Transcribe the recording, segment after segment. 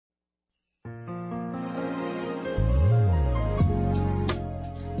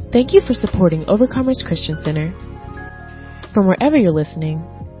Thank you for supporting Overcomers Christian Center. From wherever you're listening,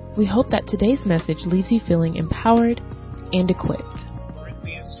 we hope that today's message leaves you feeling empowered and equipped.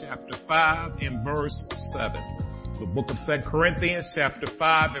 Corinthians chapter 5 and verse 7. The book of 2 Corinthians chapter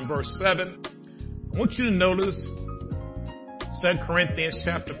 5 and verse 7. I want you to notice 2 Corinthians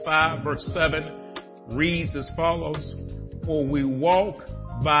chapter 5 verse 7 reads as follows. For we walk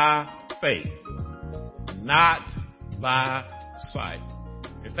by faith, not by sight.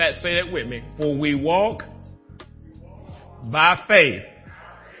 In fact, say that with me. For we walk by faith,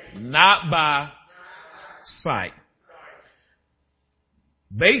 not by sight.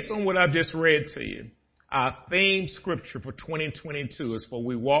 Based on what I've just read to you, our theme scripture for 2022 is for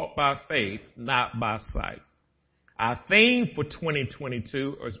we walk by faith, not by sight. Our theme for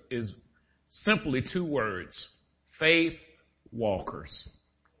 2022 is simply two words: faith walkers.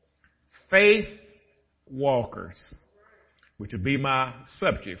 Faith walkers, which would be my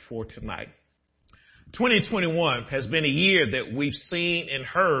subject for tonight. 2021 has been a year that we've seen and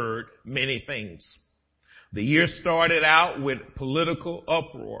heard many things. The year started out with political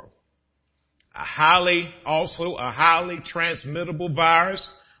uproar, a highly transmittable virus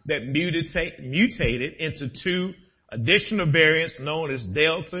that mutated into two additional variants known as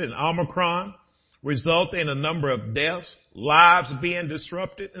Delta and Omicron, resulting in a number of deaths, lives being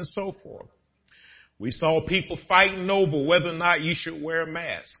disrupted, and so forth. We saw people fighting over whether or not you should wear a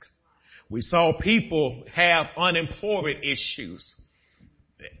mask. We saw people have unemployment issues.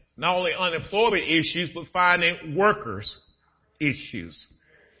 Not only unemployment issues, but finding workers issues.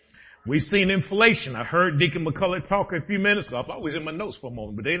 We've seen inflation. I heard Deacon McCullough talk a few minutes ago. I thought it was in my notes for a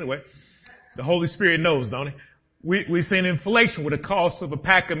moment, but anyway, the Holy Spirit knows, don't he? We've seen inflation where the cost of a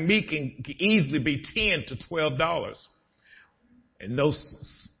pack of meat can easily be $10 to $12. And those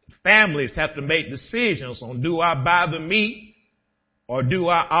families have to make decisions on, do I buy the meat or do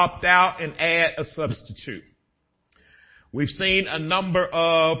I opt out and add a substitute? We've seen a number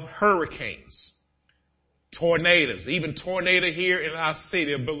of hurricanes, tornadoes, even tornado here in our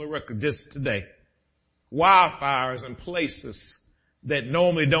city of Bill Record just today. Wildfires in places that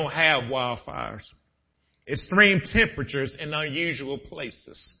normally don't have wildfires. Extreme temperatures in unusual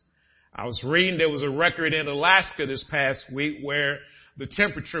places. I was reading there was a record in Alaska this past week where the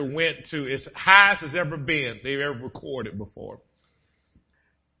temperature went to its highest it's ever been they've ever recorded before.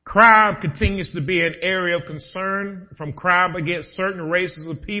 Crime continues to be an area of concern, from crime against certain races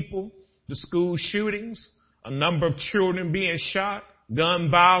of people to school shootings, a number of children being shot, gun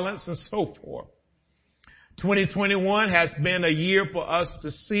violence, and so forth. 2021 has been a year for us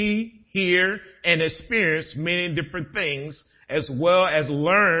to see, hear, and experience many different things, as well as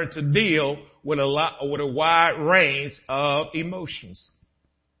learn to deal with a wide range of emotions.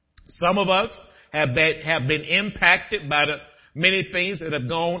 Some of us have been impacted by the many things that have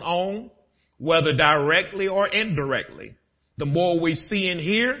gone on, whether directly or indirectly. The more we see and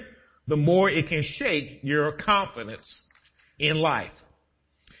hear, the more it can shake your confidence in life.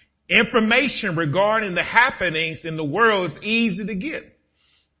 Information regarding the happenings in the world is easy to get.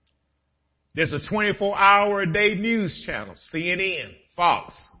 There's a 24-hour-a-day news channel, CNN,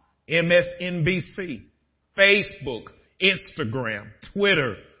 Fox, MSNBC, Facebook, Instagram,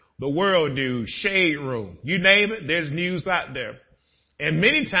 Twitter, the World News, Shade Room. You name it, there's news out there. And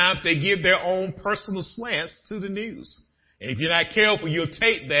many times they give their own personal slants to the news. And if you're not careful, you'll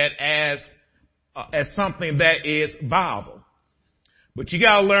take that as something that is viable. But you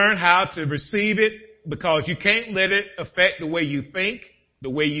got to learn how to receive it, because you can't let it affect the way you think, the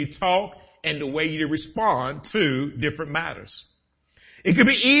way you talk, and the way you respond to different matters. It can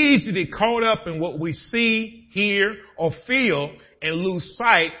be easy to get caught up in what we see, hear, or feel and lose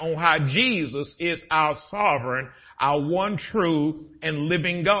sight on how Jesus is our sovereign, our one true and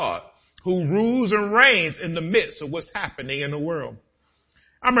living God, who rules and reigns in the midst of what's happening in the world.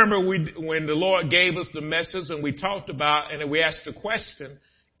 I remember when the Lord gave us the message and we talked about, and we asked the question,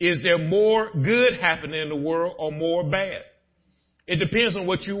 is there more good happening in the world or more bad? It depends on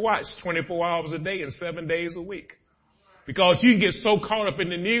what you watch 24 hours a day and 7 days a week. Because you get so caught up in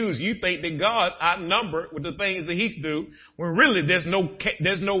the news, you think that God's outnumbered with the things that He's doing, when really there's no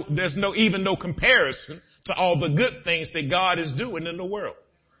comparison to all the good things that God is doing in the world.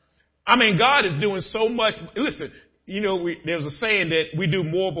 I mean, God is doing so much. Listen, there's a saying that we do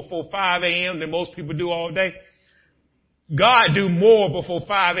more before 5 a.m. than most people do all day. God do more before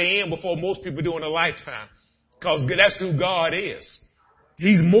 5 a.m. before most people do in a lifetime. Because that's who God is.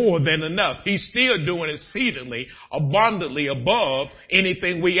 He's more than enough. He's still doing exceedingly, abundantly above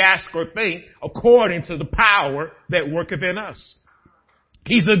anything we ask or think, according to the power that worketh in us.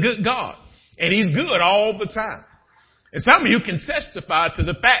 He's a good God, and He's good all the time. And some of you can testify to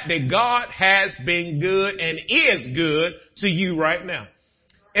the fact that God has been good and is good to you right now.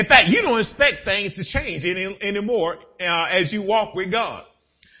 In fact, you don't expect things to change anymore as you walk with God.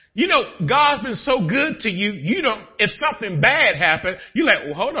 You know, God's been so good to you, if something bad happened, you're like,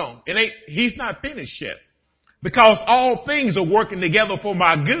 well, hold on. He's not finished yet. Because all things are working together for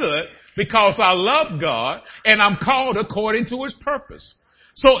my good because I love God and I'm called according to his purpose.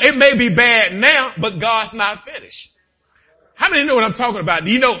 So it may be bad now, but God's not finished. How many know what I'm talking about?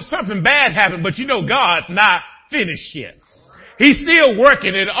 You know, something bad happened, but you know God's not finished yet. He's still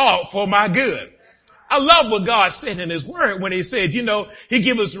working it all for my good. I love what God said in his word when he said, he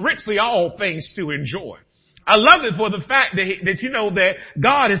gives us richly all things to enjoy. I love it for the fact that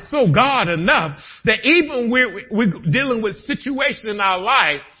God is so God enough that even when we're dealing with situations in our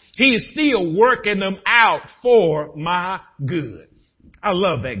life, he is still working them out for my good. I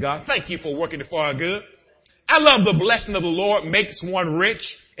love that, God. Thank you for working it for our good. I love the blessing of the Lord makes one rich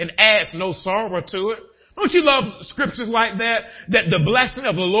and adds no sorrow to it. Don't you love scriptures like that? That the blessing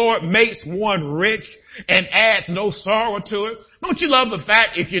of the Lord makes one rich and adds no sorrow to it. Don't you love the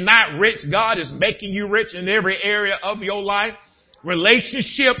fact if you're not rich, God is making you rich in every area of your life?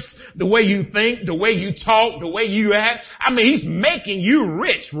 Relationships, the way you think, the way you talk, the way you act. I mean, he's making you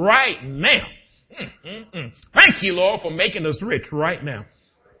rich right now. Thank you, Lord, for making us rich right now.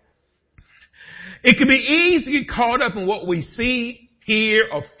 It can be easy to get caught up in what we see, hear,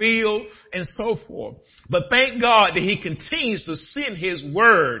 or feel, and so forth. But thank God that he continues to send his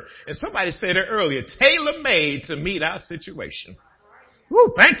word. And somebody said it earlier, tailor-made to meet our situation.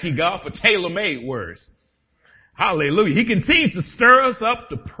 Woo, thank you, God, for tailor-made words. Hallelujah. He continues to stir us up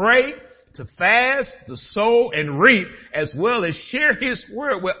to pray, to fast, to sow, and reap, as well as share his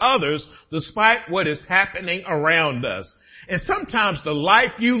word with others despite what is happening around us. And sometimes the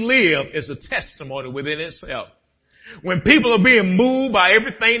life you live is a testimony within itself. When people are being moved by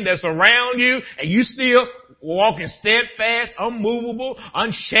everything that's around you and you still walking steadfast, unmovable,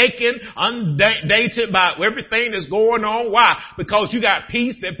 unshaken, undated by everything that's going on. Why? Because you got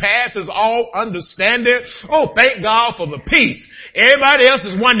peace that passes all understanding. Oh, thank God for the peace. Everybody else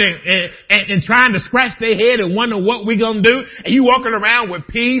is wondering and trying to scratch their head and wonder what we're going to do. And you walking around with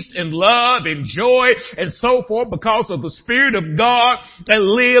peace and love and joy and so forth because of the Spirit of God that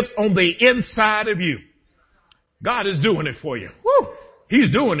lives on the inside of you. God is doing it for you. Woo!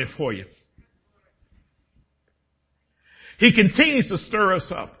 He's doing it for you. He continues to stir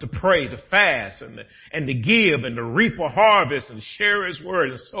us up to pray, to fast, and to give, and to reap a harvest, and share his word,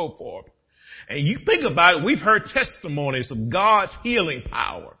 and so forth. And you think about it, we've heard testimonies of God's healing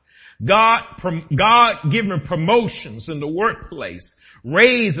power. God giving promotions in the workplace,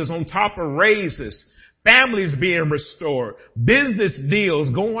 raises on top of raises, families being restored, business deals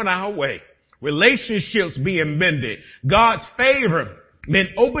going our way, relationships being mended, God's favor been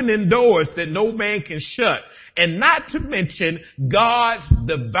opening doors that no man can shut, and not to mention God's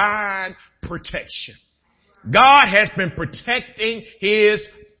divine protection. God has been protecting his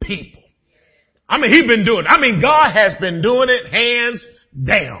people. He's been doing it. God has been doing it hands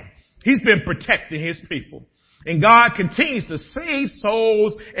down. He's been protecting his people. And God continues to save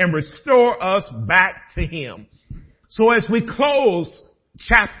souls and restore us back to him. So as we close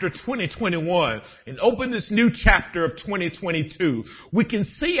chapter 2021 and open this new chapter of 2022, we can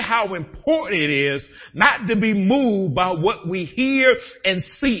see how important it is not to be moved by what we hear and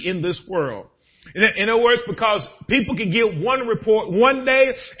see in this world. In other words, because people can give one report one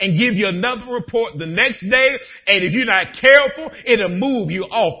day and give you another report the next day, and if you're not careful, it'll move you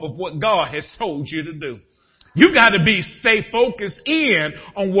off of what God has told you to do. You got to stay focused in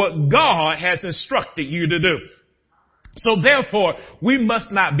on what God has instructed you to do. So therefore, we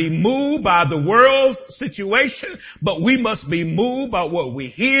must not be moved by the world's situation, but we must be moved by what we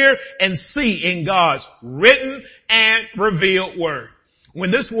hear and see in God's written and revealed word.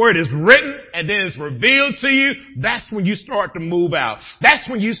 When this word is written and then it's revealed to you, that's when you start to move out. That's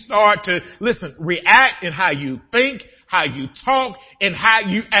when you start to, react in how you think, how you talk, and how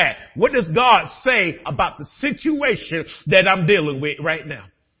you act. What does God say about the situation that I'm dealing with right now?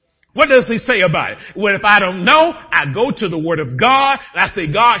 What does he say about it? Well, if I don't know, I go to the word of God and I say,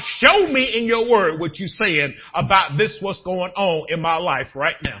 God, show me in your word what you're saying about this, what's going on in my life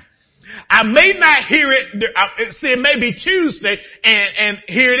right now. I may not hear it, it may be Tuesday and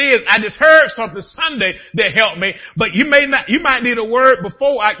here it is. I just heard something Sunday that helped me, but you might need a word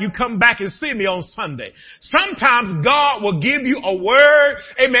before you come back and see me on Sunday. Sometimes God will give you a word,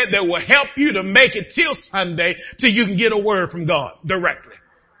 amen, that will help you to make it till Sunday till you can get a word from God directly.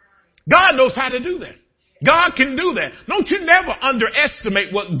 God knows how to do that. God can do that. Don't you never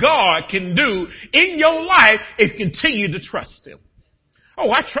underestimate what God can do in your life if you continue to trust him. Oh,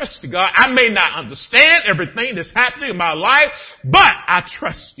 I trust you, God. I may not understand everything that's happening in my life, but I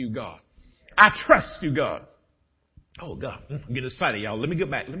trust you, God. I trust you, God. Oh, God. I'm getting excited, y'all. Let me get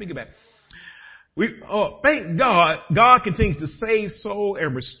back. Thank God. God continues to save soul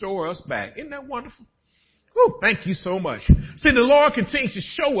and restore us back. Isn't that wonderful? Oh, thank you so much. See, the Lord continues to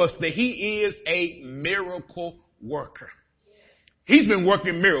show us that he is a miracle worker. He's been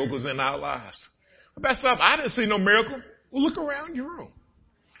working miracles in our lives. Best stuff, I didn't see no miracle. Well, look around your room.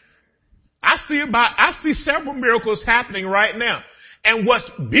 I see several miracles happening right now. And what's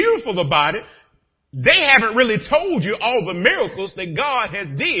beautiful about it, they haven't really told you all the miracles that God has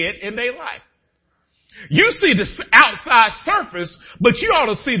did in their life. You see the outside surface, but you ought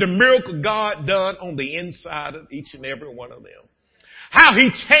to see the miracle God done on the inside of each and every one of them. How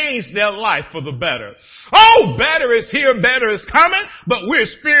he changed their life for the better. Oh, better is here, better is coming, but we're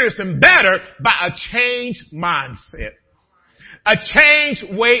experiencing better by a changed mindset. A changed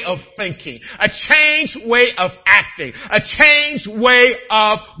way of thinking, a changed way of acting, a changed way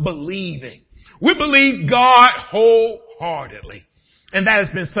of believing. We believe God wholeheartedly. And that has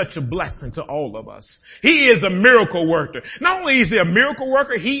been such a blessing to all of us. He is a miracle worker. Not only is he a miracle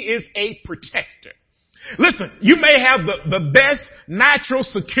worker, he is a protector. Listen, you may have the best natural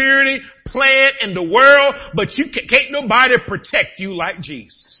security plan in the world, but can't nobody protect you like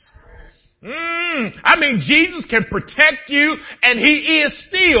Jesus. Jesus can protect you, and he is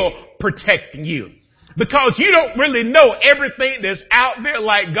still protecting you. Because you don't really know everything that's out there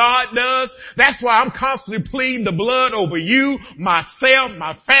like God does. That's why I'm constantly pleading the blood over you, myself,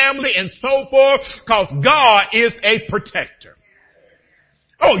 my family, and so forth, because God is a protector.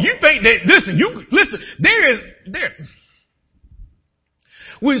 Oh, you think that,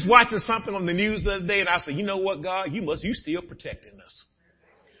 we was watching something on the news the other day, and I said, you know what, God, you still protecting us.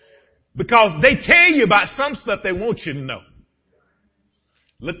 Because they tell you about some stuff they want you to know.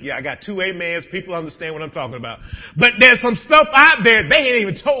 Look, I got 2 amens. People understand what I'm talking about. But there's some stuff out there they ain't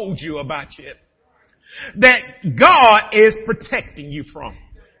even told you about yet. That God is protecting you from.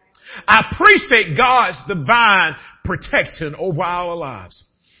 I appreciate God's divine protection over our lives.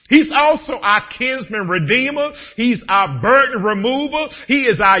 He's also our kinsman redeemer. He's our burden remover. He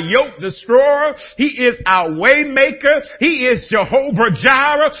is our yoke destroyer. He is our way maker. He is Jehovah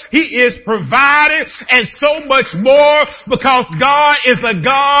Jireh. He is provided and so much more because God is a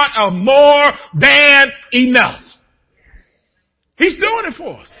God of more than enough. He's doing it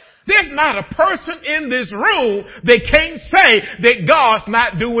for us. There's not a person in this room that can't say that God's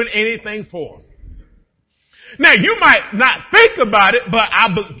not doing anything for them. Now, you might not think about it, but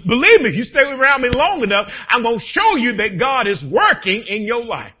believe me, if you stay around me long enough, I'm going to show you that God is working in your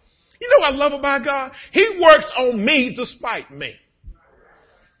life. You know what I love about God? He works on me despite me.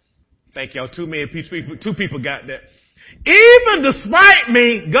 Thank y'all. 2 people got that. Even despite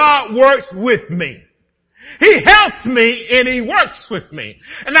me, God works with me. He helps me and he works with me.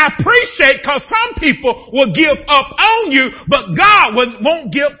 And I appreciate because some people will give up on you, but God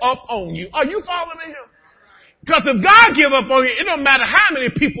won't give up on you. Are you following me here? Because if God give up on you, it don't matter how many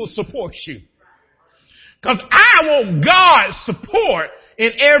people support you. Because I want God's support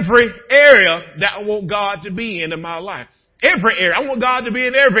in every area that I want God to be in my life. Every area. I want God to be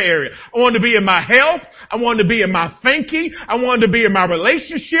in every area. I want to be in my health. I want to be in my thinking. I want to be in my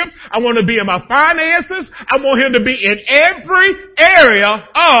relationships. I want to be in my finances. I want him to be in every area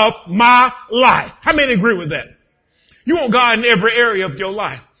of my life. How many agree with that? You want God in every area of your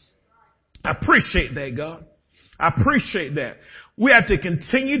life. I appreciate that, God. I appreciate that. We have to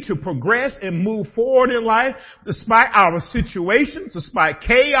continue to progress and move forward in life despite our situations, despite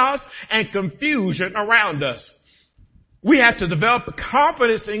chaos and confusion around us. We have to develop a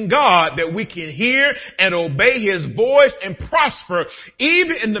confidence in God that we can hear and obey his voice and prosper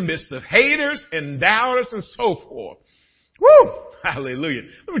even in the midst of haters and doubters and so forth. Woo! Hallelujah.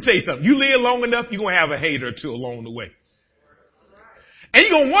 Let me tell you something. You live long enough, you're going to have a hater or two along the way. And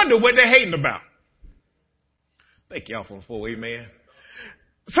you're going to wonder what they're hating about. Thank y'all for the full amen.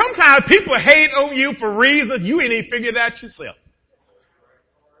 Sometimes people hate on you for reasons you ain't even figured out yourself.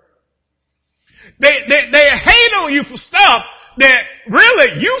 They hate on you for stuff that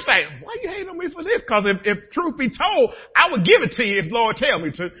really you say, why you hate on me for this? Because if truth be told, I would give it to you if the Lord tell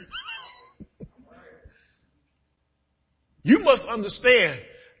me to. You must understand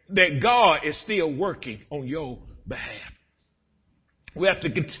that God is still working on your behalf. We have to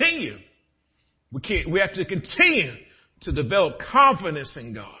continue. We have to continue to develop confidence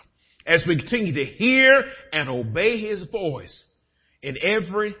in God as we continue to hear and obey his voice in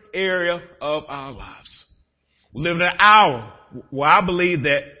every area of our lives. We live in an hour where I believe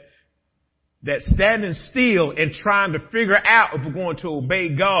that standing still and trying to figure out if we're going to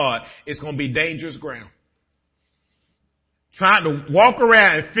obey God is going to be dangerous ground. Trying to walk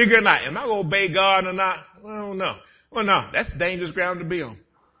around and figure out, am I going to obey God or not? Well, no. Well, no, that's dangerous ground to be on.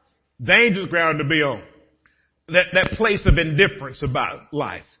 Dangerous ground to be on. That place of indifference about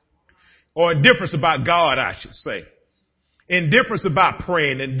life. Or indifference about God, I should say. Indifference about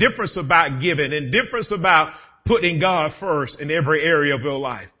praying. Indifference about giving. Indifference about putting God first in every area of your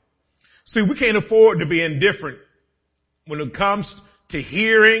life. See, we can't afford to be indifferent when it comes to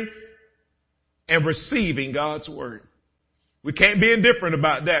hearing and receiving God's word. We can't be indifferent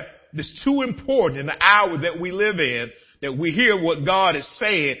about that. It's too important in the hour that we live in that we hear what God is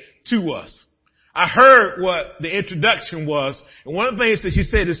saying to us. I heard what the introduction was, and one of the things that she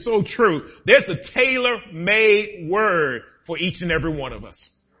said is so true. There's a tailor-made word for each and every one of us.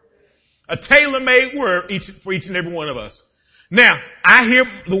 A tailor-made word for each and every one of us. Now, I hear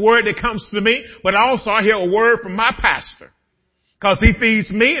the word that comes to me, but also I hear a word from my pastor. Because he feeds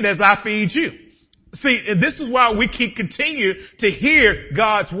me and as I feed you. See, and this is why we continue to hear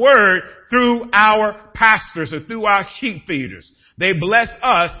God's word through our pastors or through our sheep feeders. They bless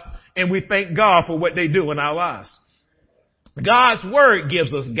us and we thank God for what they do in our lives. God's word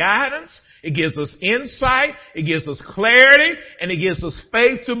gives us guidance. It gives us insight. It gives us clarity and it gives us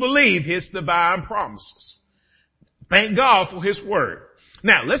faith to believe his divine promises. Thank God for his word.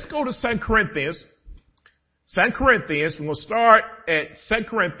 Now, let's go to 2 Corinthians. 2 Corinthians, we're going to start at 2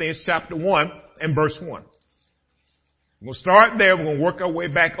 Corinthians chapter 1 and verse 1. We're going to start there. We're going to work our way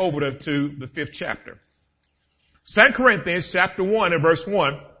back over to the 5th chapter. 2 Corinthians chapter 1 and verse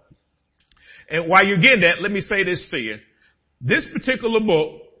 1. And while you're getting that, let me say this to you. This particular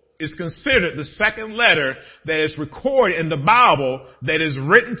book is considered the second letter that is recorded in the Bible that is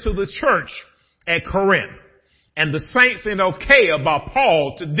written to the church at Corinth and the saints in Achaia by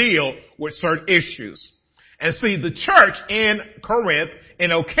Paul to deal with certain issues. And see, the church in Corinth,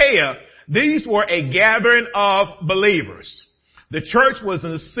 in Achaia, these were a gathering of believers. The church was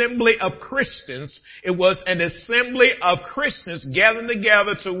an assembly of Christians. It was an assembly of Christians gathering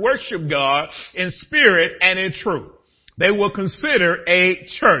together to worship God in spirit and in truth. They were considered a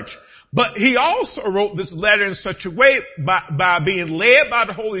church. But he also wrote this letter in such a way by being led by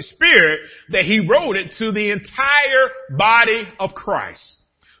the Holy Spirit that he wrote it to the entire body of Christ.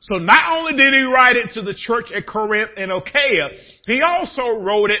 So not only did he write it to the church at Corinth and Achaia, he also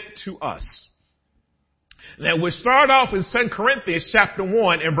wrote it to us. Now we start off in 2 Corinthians chapter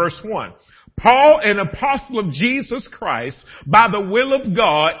 1 and verse 1. Paul, an apostle of Jesus Christ, by the will of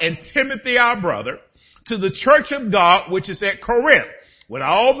God, and Timothy our brother, to the church of God which is at Corinth, with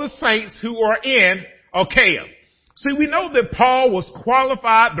all the saints who are in Achaia. See, we know that Paul was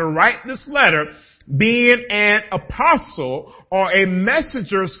qualified to write this letter being an apostle or a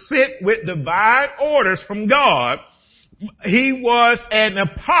messenger sent with divine orders from God. He was an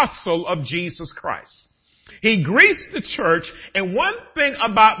apostle of Jesus Christ. He greets the church, and one thing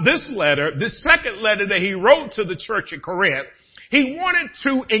about this letter, this second letter that he wrote to the church at Corinth, he wanted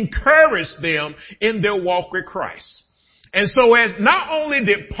to encourage them in their walk with Christ. And so as not only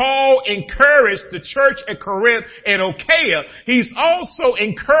did Paul encourage the church at Corinth and Achaia, he's also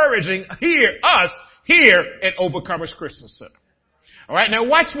encouraging us here at Overcomers Christian Center. All right, now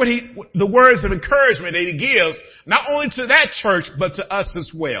watch the words of encouragement that he gives, not only to that church, but to us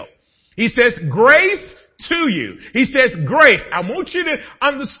as well. He says, grace to you. He says, grace. I want you to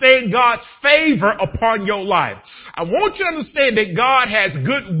understand God's favor upon your life. I want you to understand that God has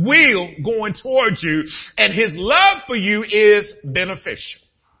goodwill going towards you, and his love for you is beneficial.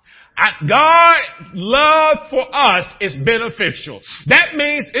 God's love for us is beneficial. That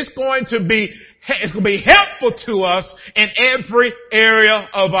means it's going to be helpful to us in every area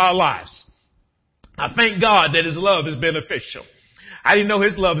of our lives. I thank God that his love is beneficial. I didn't know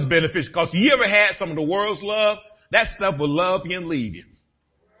his love is beneficial because you ever had some of the world's love? That stuff will love you and leave you.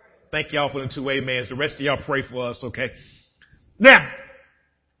 Thank y'all for the 2 amens. The rest of y'all pray for us, okay? Now,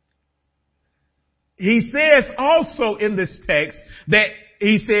 he says also in this text that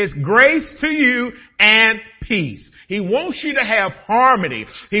he says grace to you and peace. He wants you to have harmony.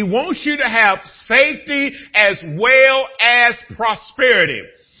 He wants you to have safety as well as prosperity.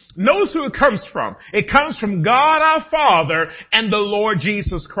 Notice who it comes from. It comes from God our Father and the Lord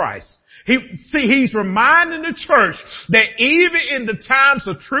Jesus Christ. He's reminding the church that even in the times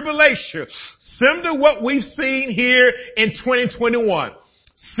of tribulation, similar to what we've seen here in 2021,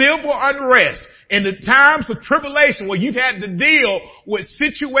 civil unrest, in the times of tribulation where you've had to deal with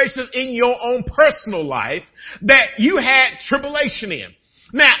situations in your own personal life that you had tribulation in.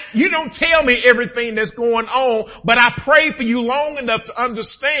 Now, you don't tell me everything that's going on, but I pray for you long enough to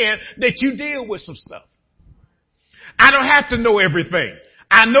understand that you deal with some stuff. I don't have to know everything.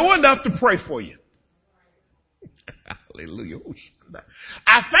 I know enough to pray for you. Hallelujah.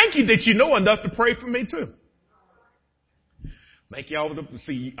 I thank you that you know enough to pray for me too. Thank y'all.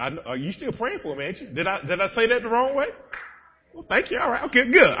 See, are you still praying for me, ain't you? Did I say that the wrong way? Well, thank you. All right. Okay,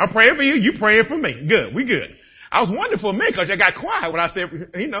 good. I'm praying for you. You praying for me. Good. We good. I was wondering for a minute because I got quiet when I said,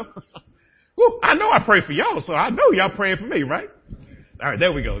 Whew, I know I pray for y'all, so I know y'all praying for me, right? All right.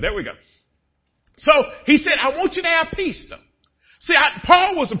 There we go. So he said, I want you to have peace though. See,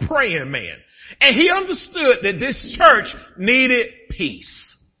 Paul was a praying man and he understood that this church needed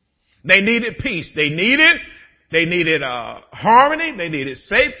peace. They needed peace. They needed harmony. They needed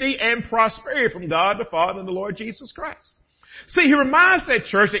safety and prosperity from God the Father and the Lord Jesus Christ. See, he reminds that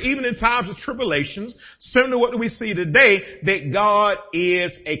church that even in times of tribulations, similar to what we see today, that God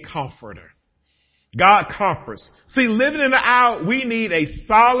is a comforter. God comforts. See, living in the hour, we need a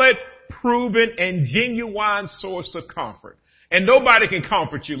solid, proven, and genuine source of comfort. And nobody can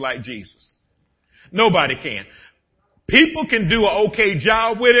comfort you like Jesus. Nobody can. People can do an okay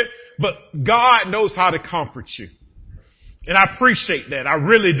job with it, but God knows how to comfort you. And I appreciate that. I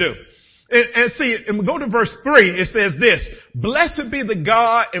really do. And see, and we go to verse 3, it says this, blessed be the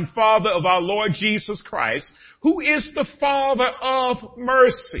God and Father of our Lord Jesus Christ, who is the Father of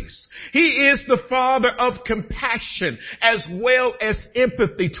mercies. He is the Father of compassion as well as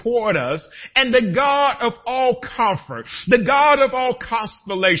empathy toward us, and the God of all comfort, the God of all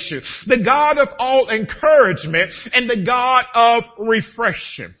consolation, the God of all encouragement, and the God of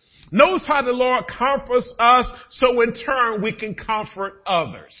refreshing. Notice how the Lord comforts us so in turn we can comfort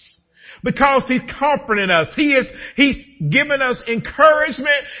others. Because he's comforting us. He's given us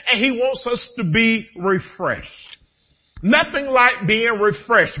encouragement and he wants us to be refreshed. Nothing like being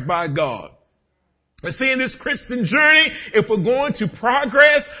refreshed by God. But see, in this Christian journey, if we're going to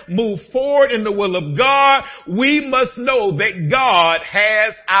progress, move forward in the will of God, we must know that God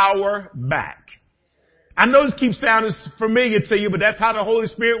has our back. I know this keeps sounding familiar to you, but that's how the Holy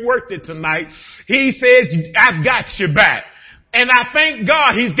Spirit worked it tonight. He says, I've got your back. And I thank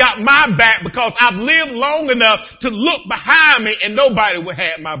God he's got my back because I've lived long enough to look behind me and nobody would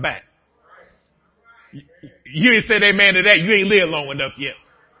have my back. You ain't said amen to that. You ain't lived long enough yet.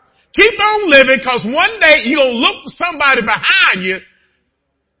 Keep on living because one day you're going to look for somebody behind you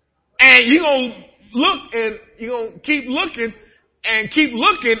and you're going to look and you're going to keep looking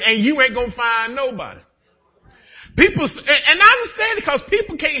and you ain't going to find nobody. People, and I understand it because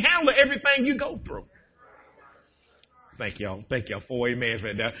people can't handle everything you go through. Thank y'all. 4 amens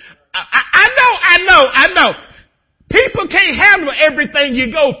right there. I know. People can't handle everything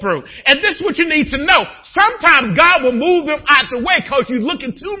you go through. And this is what you need to know. Sometimes God will move them out the way because you're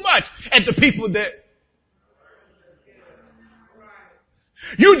looking too much at the people that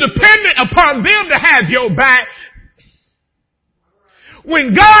you're dependent upon them to have your back.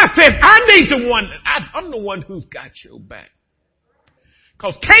 When God says, I'm the one who's got your back.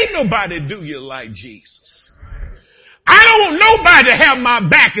 Because can't nobody do you like Jesus. I don't want nobody to have my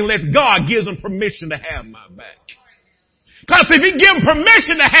back unless God gives them permission to have my back. Because if he gives them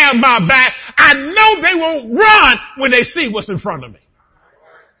permission to have my back, I know they won't run when they see what's in front of me.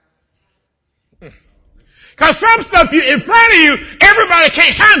 Because some stuff in front of you, everybody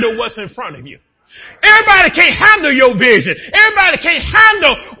can't handle what's in front of you. Everybody can't handle your vision. Everybody can't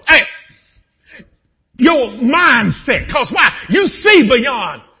handle your mindset. Because why? You see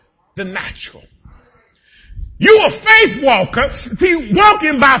beyond the natural. You a faith walker. See,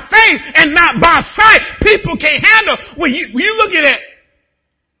 walking by faith and not by sight. People can't handle when you look at it.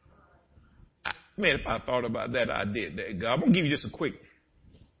 Man, if I thought about that, I did that. God, I'm gonna give you just a quick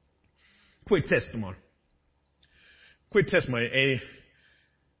testimony. Quick testimony. And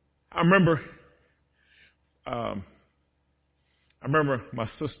I remember my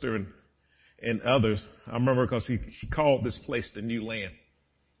sister and others. I remember because she called this place the New Land.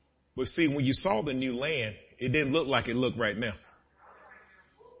 But see, when you saw the new land, it didn't look like it looked right now.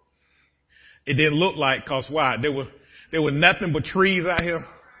 It didn't look like, cause why? There were nothing but trees out here.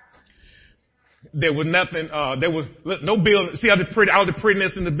 There was nothing, there was no building. See all the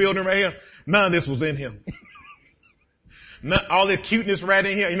prettiness in the building right here? None of this was in here. All the cuteness right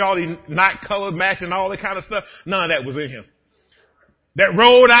in here, all the night color matching, all that kind of stuff. None of that was in here. That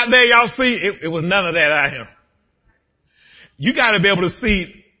road out there y'all see, it was none of that out here. You gotta be able to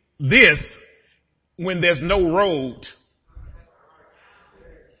see this when there's no road.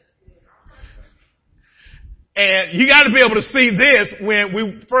 And you got to be able to see this when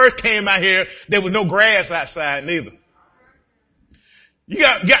we first came out here, there was no grass outside neither.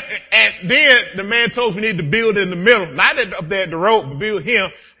 And then the man told us we need to build in the middle, not up there at the road, but build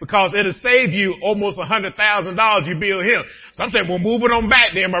him, because it'll save you almost $100,000 you build him. So I'm saying, well, move it on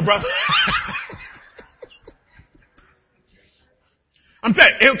back there, my brother. I'm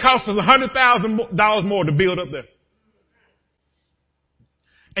telling you, it'll cost us $100,000 more to build up there.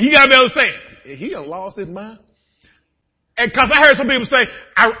 And you gotta be able to say, he done lost his mind. And cause I heard some people say,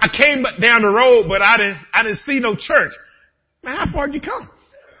 I came down the road, but I didn't see no church. Man, how far did you come?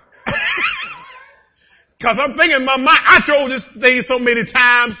 Cause I'm thinking in my mind, I drove this thing so many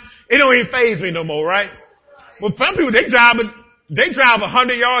times, it don't even faze me no more, right? But some people, they drive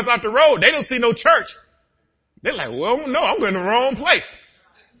 100 yards off the road. They don't see no church. They're like, well, no, I'm going to the wrong place.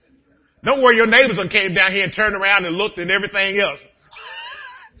 Don't worry, your neighbors done came down here and turned around and looked and everything else.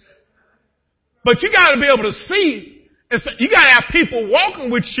 But you got to be able to see, and so you got to have people walking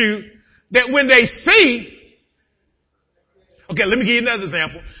with you that when they see. Okay, let me give you another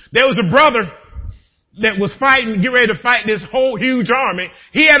example. There was a brother that was getting ready to fight this whole huge army.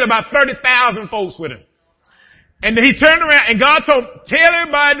 He had about 30,000 folks with him. And then he turned around and God told him, tell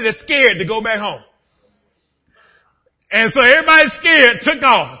everybody that's scared to go back home. And so everybody scared took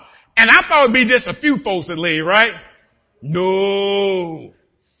off. And I thought it'd be just a few folks that leave, right? No.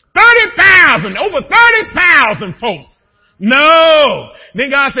 30,000, over 30,000 folks. No. Then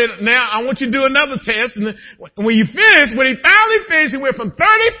God said, now I want you to do another test. And when he finally finished, he went from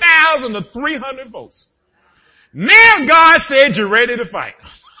 30,000 to 300 folks. Now God said, you're ready to fight.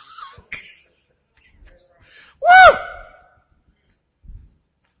 Woo!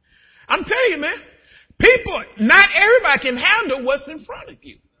 I'm telling you, man, not everybody can handle what's in front of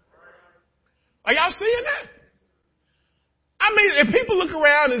you. Are y'all seeing that? I mean, if people look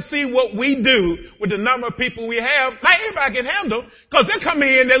around and see what we do with the number of people we have, not everybody can handle, because they come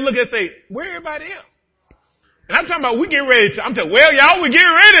here and they look and say, where everybody else? And I'm talking about we're getting ready to, well, y'all, we're getting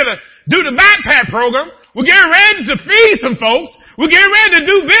ready to do the backpack program. We're getting ready to feed some folks. We're getting ready to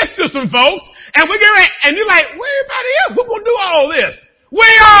do this to some folks. And we're getting ready, and you're like, where everybody else? Who's going to do all this? We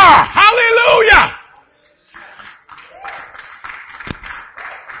are! Hallelujah!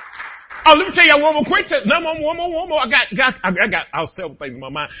 Oh, let me tell you one more quick tip. One more. I got several things in my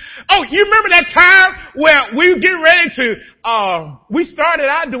mind. Oh, you remember that time where we were getting ready to, we started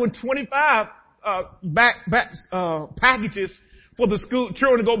out doing 25, packages for the school,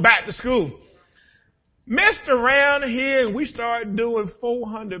 children to go back to school. Messed around here and we started doing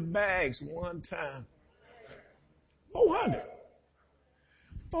 400 bags one time. 400.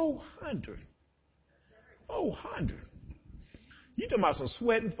 You talking about some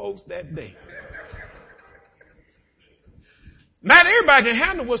sweating folks that day. Not everybody can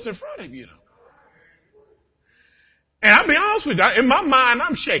handle what's in front of you, though. And I'll be honest with you, in my mind,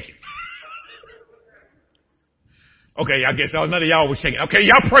 I'm shaking. Okay, I guess none of y'all was shaking. Okay,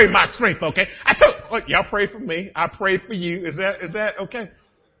 y'all pray my strength, okay? Y'all pray for me. I pray for you. Is that okay?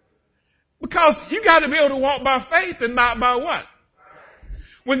 Because you got to be able to walk by faith and not by what?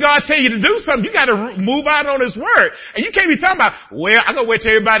 When God tell you to do something, you got to move out on His word. And you can't be talking about, well, I got to wait till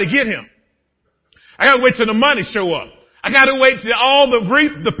everybody get Him. I got to wait till the money show up. I got to wait till all the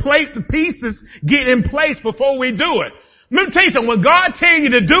pieces get in place before we do it. Let me tell you something. When God tell you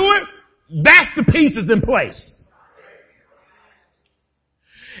to do it, that's the pieces in place.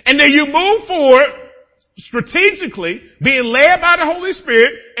 And then you move forward strategically, being led by the Holy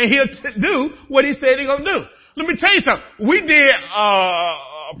Spirit, and He'll do what He said He's going to do. Let me tell you something. We did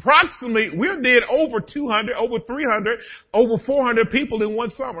over 200, over 300, over 400 people in one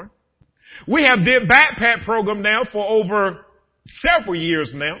summer. We have did backpack program now for over several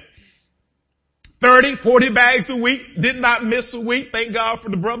years now. 30, 40 bags a week. Did not miss a week. Thank God for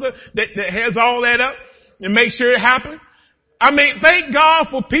the brother that has all that up and make sure it happens. I mean, thank God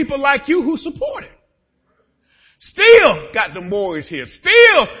for people like you who support it. Still got the mortgage here.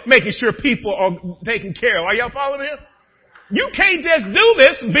 Still making sure people are taken care of. Are y'all following me? You can't just do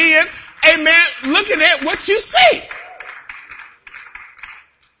this being, amen, looking at what you see.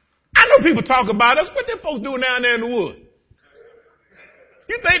 I know people talk about us. What them folks doing down there in the wood?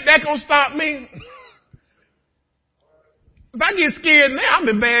 You think that gonna stop me? If I get scared now, I'm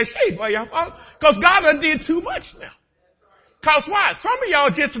in bad shape. Are y'all following? Because God done did too much now. Because why? Some of y'all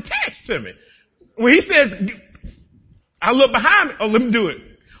just attached to me. When He says, I look behind me. Oh, let me do it.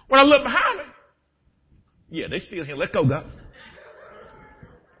 When I look behind me, yeah, they still here. Let's go, God.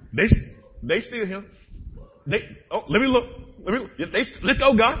 They still here. Let me look. Let's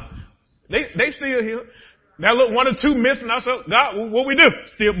go, God. They still here. Now look, one or two missing. I said, God, what we do?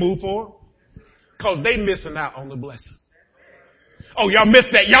 Still move forward. Because they missing out on the blessing. Oh, y'all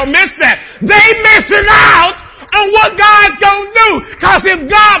missed that. Y'all missed that. They missing out on what God's going to do. Because if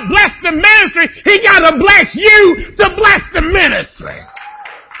God bless the ministry, he got to bless you to bless the ministry.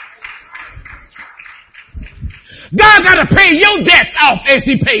 God got to pay your debts off as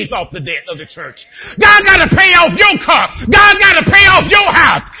he pays off the debt of the church. God got to pay off your car. God got to pay off your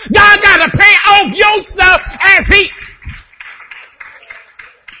house. God got to pay off your stuff as he...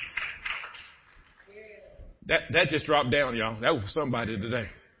 That just dropped down, y'all. That was for somebody today.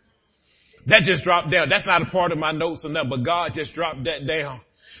 That just dropped down. That's not a part of my notes or nothing, but God just dropped that down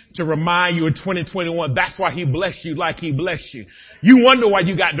to remind you in 2021. That's why he blessed you like he blessed you. You wonder why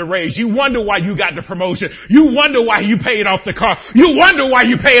you got the raise. You wonder why you got the promotion. You wonder why you paid off the car. You wonder why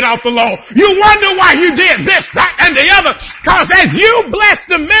you paid off the loan. You wonder why you did this, that, and the other. Because as you blessed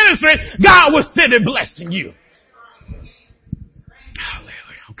the ministry, God was sitting blessing you.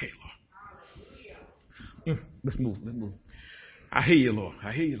 Hallelujah. Okay, Lord. Let's move. I hear you, Lord.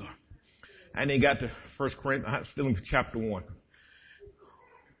 I ain't got to 1 Corinthians. I'm still in chapter 1.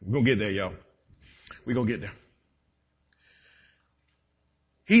 We're going to get there, y'all. We're going to get there.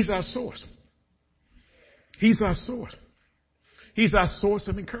 He's our source. He's our source. He's our source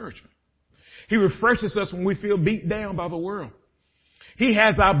of encouragement. He refreshes us when we feel beat down by the world. He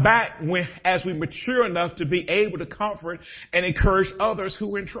has our back as we mature enough to be able to comfort and encourage others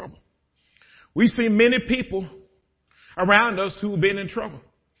who are in trouble. We see many people around us who have been in trouble.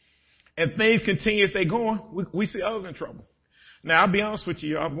 And things continue as they go on, we see others in trouble. Now, I'll be honest with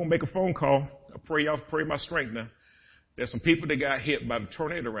you, I'm going to make a phone call. I pray y'all pray my strength now. There's some people that got hit by the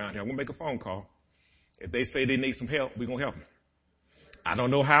tornado around here. I'm going to make a phone call. If they say they need some help, we're going to help them. I don't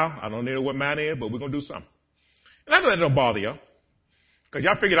know how. I don't know what mine is, but we're going to do something. And I'm going to let it bother y'all. Because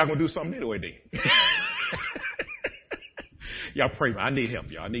y'all figured I'm going to do something anyway, then. Y'all pray. I need help,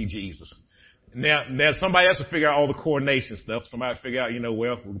 y'all. I need Jesus. Now somebody else will figure out all the coordination stuff. Somebody will figure out,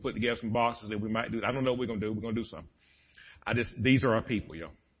 well, we can put together some boxes that we might do. I don't know what we're going to do. We're going to do something. These are our people,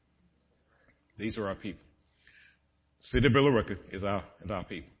 y'all. These are our people. City of Billerica is our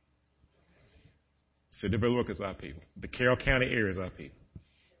people. City of Billerica is our people. The Carroll County area is our people.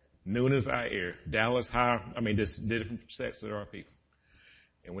 Newnan is our area. Dallas, just different sects are our people.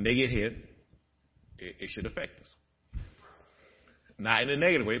 And when they get hit, it should affect us. Not in a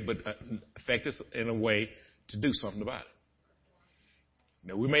negative way, but affect us in a way to do something about it.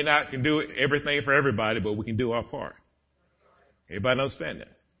 Now, we may not can do everything for everybody, but we can do our part. Everybody understand that?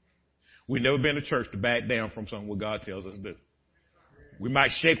 We've never been to church to back down from something what God tells us to do. We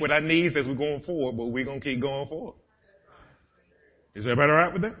might shake with our knees as we're going forward, but we're going to keep going forward. Is everybody all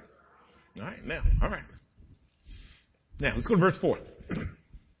right with that? All right, now, all right. Now, let's go to verse 4.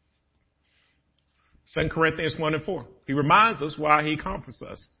 2 Corinthians 1:4. He reminds us why he comforts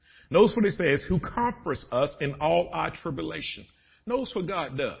us. Notice what he says, who comforts us in all our tribulation. Notice what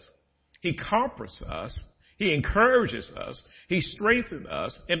God does. He comforts us. He encourages us. He strengthens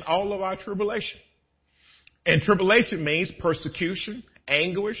us in all of our tribulation. And tribulation means persecution,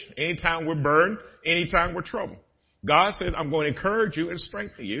 anguish, anytime we're burdened, anytime we're troubled. God says, I'm going to encourage you and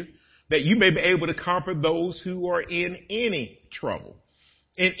strengthen you that you may be able to comfort those who are in any trouble,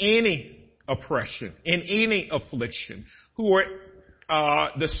 in any oppression, in any affliction, who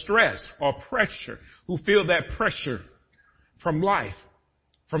are distress or pressure, who feel that pressure from life,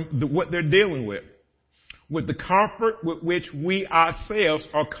 from what they're dealing with the comfort with which we ourselves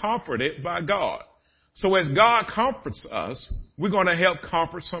are comforted by God. So as God comforts us, we're going to help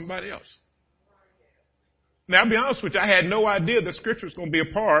comfort somebody else. Now, I'll be honest with you, I had no idea the scripture was going to be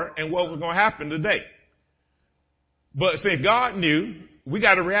a part and what was going to happen today. But since God knew, we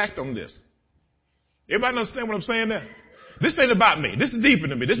got to react on this. Everybody understand what I'm saying now? This ain't about me. This is deeper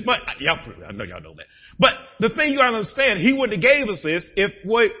than me. I know y'all know that. But the thing you got to understand, he wouldn't have gave us this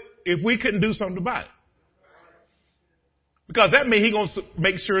if we couldn't do something about it. Because that means he's going to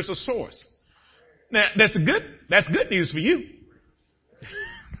make sure it's a source. Now, that's good news for you.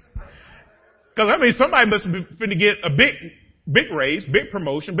 Because somebody must be finna get a big raise, big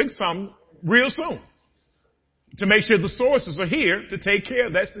promotion, big something real soon. To make sure the sources are here to take care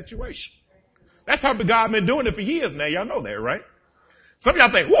of that situation. That's how God been doing it for years now. Y'all know that, right? Some of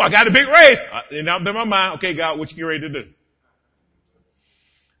y'all think, I got a big raise. And I'm in my mind, okay, God, what you get ready to do?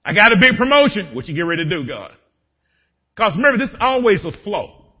 I got a big promotion. What you get ready to do, God? Because remember, this is always a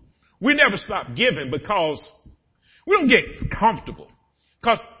flow. We never stop giving because we don't get comfortable.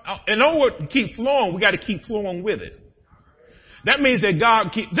 Because in order to keep flowing, we got to keep flowing with it. That means that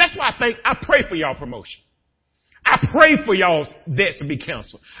that's why I pray for y'all promotion. I pray for y'all's debts to be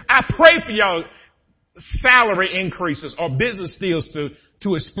canceled. I pray for y'all salary increases or business deals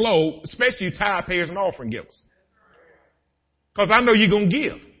to explode, especially you tithe payers and offering givers. because I know you're going to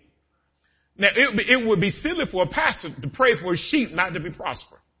give. Now, it would be silly for a pastor to pray for a sheep not to be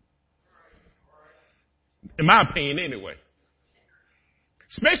prosperous. In my opinion, anyway.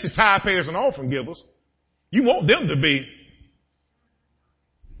 Especially tithe payers and offering givers. You want them to be.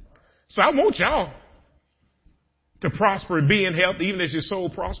 So I want y'all to prosper and be in health, even as your soul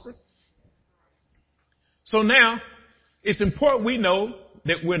prospers. So now, it's important we know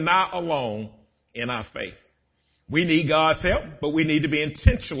that we're not alone in our faith. We need God's help, but we need to be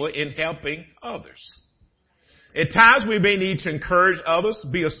intentional in helping others. At times, we may need to encourage others,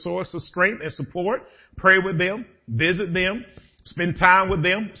 be a source of strength and support, pray with them, visit them, spend time with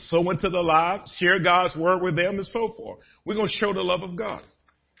them, sow into their lives, share God's word with them, and so forth. We're going to show the love of God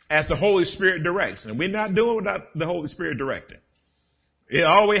as the Holy Spirit directs. And we're not doing it without the Holy Spirit directing. It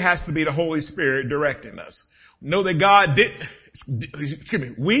always has to be the Holy Spirit directing us. Know that God did,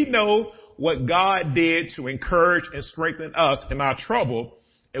 we know what God did to encourage and strengthen us in our trouble,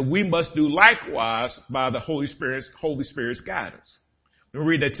 and we must do likewise by the Holy Spirit's guidance. Let me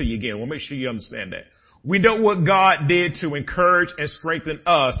read that to you again. We'll make sure you understand that. We know what God did to encourage and strengthen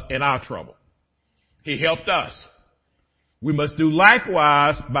us in our trouble. He helped us. We must do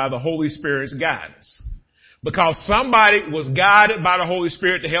likewise by the Holy Spirit's guidance. Because somebody was guided by the Holy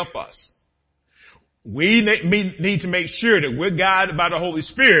Spirit to help us. We need to make sure that we're guided by the Holy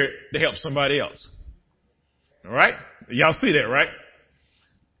Spirit to help somebody else. All right? Y'all see that, right?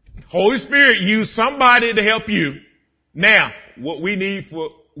 Holy Spirit used somebody to help you. Now, what we need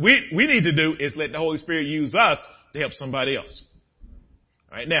to do is let the Holy Spirit use us to help somebody else.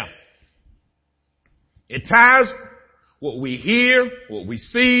 All right, now, at times, what we hear, what we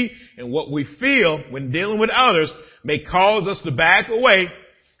see, and what we feel when dealing with others may cause us to back away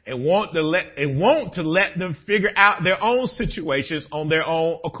and want to let them figure out their own situations on their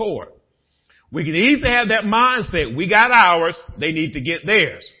own accord. We can easily have that mindset. We got ours. They need to get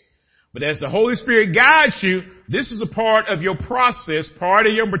theirs. But as the Holy Spirit guides you, this is a part of your process, part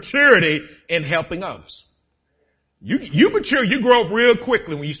of your maturity in helping others. You mature, you grow up real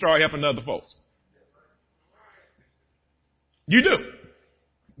quickly when you start helping other folks. You do.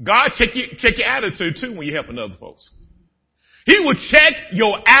 God check your attitude too when you're helping other folks. He will check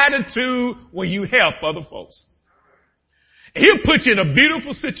your attitude when you help other folks. And he'll put you in a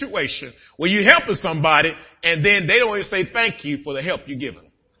beautiful situation where you're helping somebody and then they don't even say thank you for the help you give them.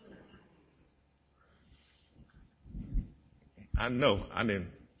 I know. I didn't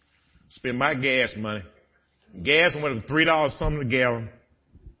spend my gas money. Gas went to $3 something a gallon.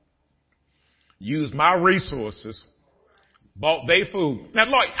 Used my resources. Bought their food. Now,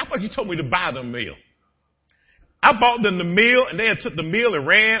 Lord, I thought you told me to buy them meal. I bought them the meal and then took the meal and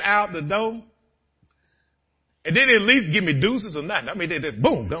ran out the door. And they didn't at least give me deuces or nothing. I mean, they just,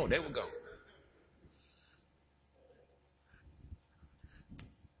 boom, gone. They were gone.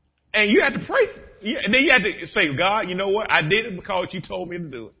 And you had to pray. And then you had to say, God, you know what? I did it because you told me to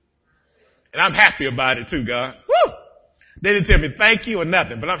do it. And I'm happy about it too, God. Woo! They didn't tell me thank you or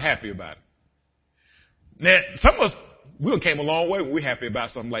nothing, but I'm happy about it. Now, some of us, we came a long way when we're happy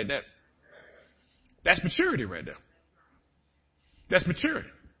about something like that. That's maturity right there. That's maturity.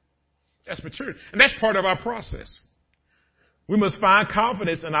 That's maturity. And that's part of our process. We must find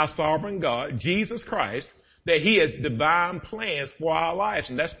confidence in our sovereign God, Jesus Christ, that he has divine plans for our lives,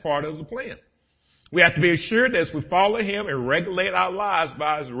 and that's part of the plan. We have to be assured that as we follow him and regulate our lives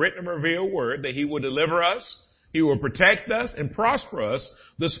by his written and revealed word, that he will deliver us, he will protect us and prosper us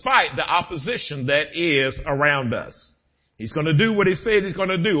despite the opposition that is around us. He's going to do what he said he's going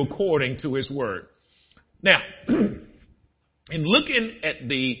to do according to his word. Now, in looking at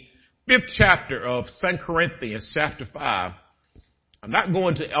the 5th chapter of 2 Corinthians chapter 5, I'm not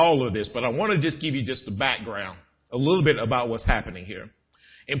going to all of this, but I want to just give you just the background, a little bit about what's happening here.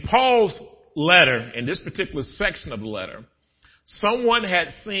 In Paul's letter, in this particular section of the letter, someone had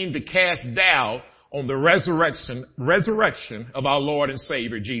seemed to cast doubt on the resurrection of our Lord and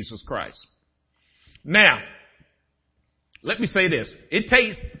Savior, Jesus Christ. Now, let me say this. It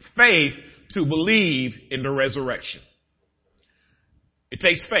takes faith to believe in the resurrection. It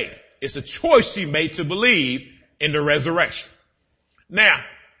takes faith. It's a choice you make to believe in the resurrection. Now,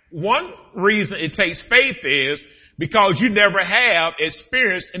 one reason it takes faith is because you never have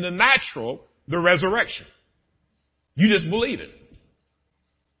experienced in the natural the resurrection. You just believe it.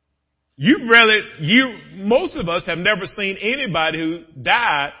 Most of us have never seen anybody who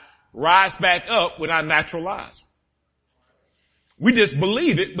died rise back up with our natural eyes. We just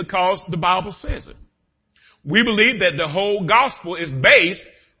believe it because the Bible says it. We believe that the whole gospel is based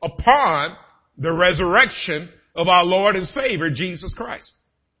upon the resurrection of our Lord and Savior, Jesus Christ.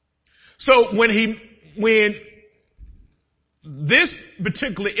 So when this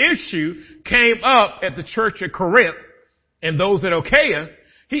particular issue came up at the church at Corinth and those at Achaia,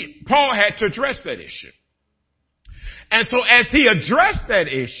 Paul had to address that issue. And so as he addressed that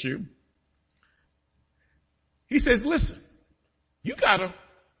issue, he says, listen, you got to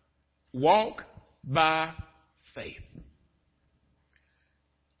walk by faith.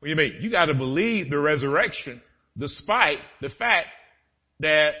 What do you mean? You got to believe the resurrection despite the fact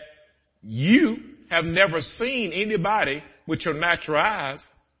that you have never seen anybody with your natural eyes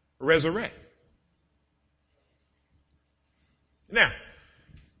resurrect. Now,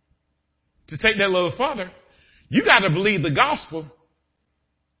 to take that a little further, you got to believe the gospel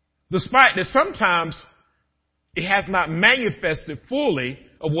despite that sometimes it has not manifested fully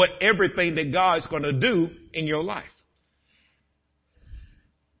of what everything that God is going to do in your life.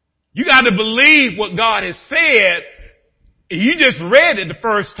 You got to believe what God has said. You just read it the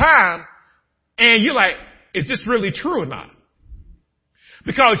first time and you're like, is this really true or not?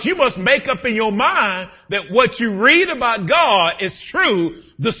 Because you must make up in your mind that what you read about God is true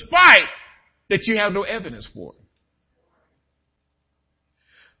despite that you have no evidence for it.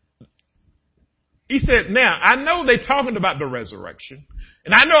 He said, now, I know they're talking about the resurrection.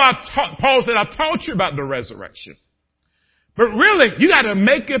 And I know Paul said, I've taught you about the resurrection. But really, you got to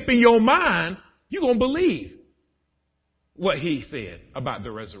make up in your mind, you're going to believe what he said about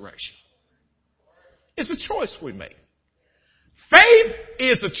the resurrection. It's a choice we make. Faith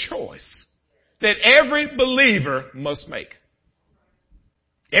is a choice that every believer must make.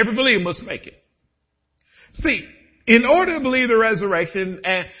 Every believer must make it. See, in order to believe the resurrection,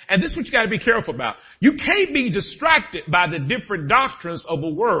 and this is what you got to be careful about, you can't be distracted by the different doctrines of the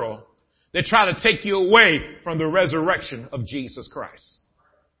world that try to take you away from the resurrection of Jesus Christ.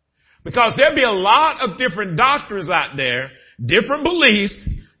 Because there'll be a lot of different doctrines out there, different beliefs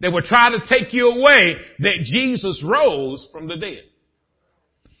that will try to take you away that Jesus rose from the dead.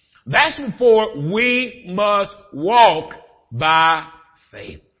 That's before we must walk by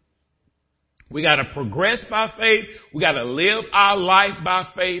faith. We got to progress by faith. We got to live our life by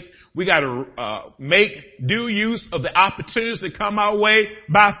faith. We got to make due use of the opportunities that come our way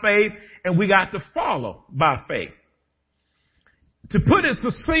by faith, and we got to follow by faith. To put it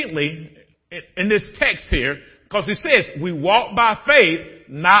succinctly in this text here, because it says we walk by faith,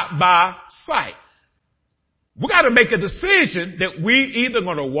 not by sight. We got to make a decision that we either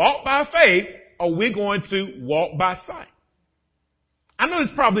going to walk by faith or we're going to walk by sight. I know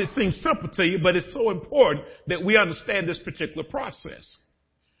this probably seems simple to you, but it's so important that we understand this particular process.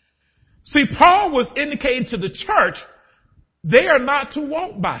 See, Paul was indicating to the church they are not to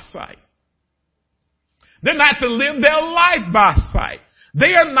walk by sight. They're not to live their life by sight.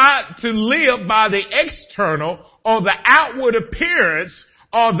 They are not to live by the external or the outward appearance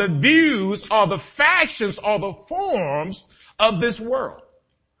or the views or the fashions or the forms of this world.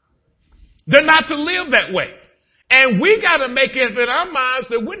 They're not to live that way. And we got to make it in our minds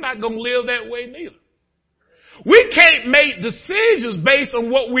that we're not going to live that way neither. We can't make decisions based on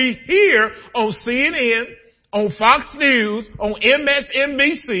what we hear on CNN, on Fox News, on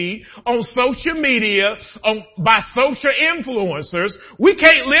MSNBC, on social media, by social influencers. We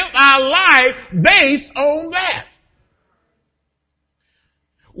can't live our life based on that.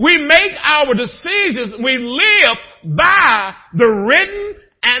 We make our decisions, we live by the written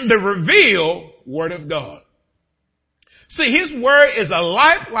and the revealed Word of God. See, His Word is a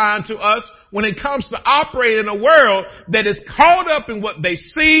lifeline to us when it comes to operating in a world that is caught up in what they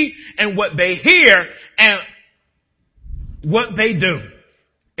see and what they hear and what they do,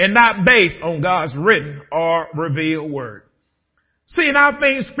 and not based on God's written or revealed Word. See, in our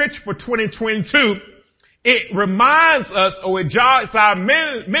theme scripture for 2022, it reminds us, or it jogs our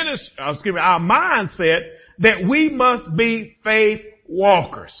our mindset that we must be faith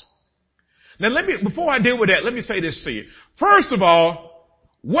walkers. Now before I deal with that, let me say this to you. First of all,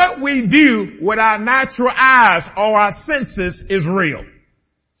 what we view with our natural eyes or our senses is real.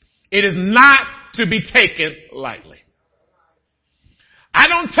 It is not to be taken lightly. I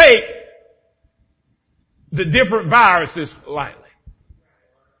don't take the different viruses lightly.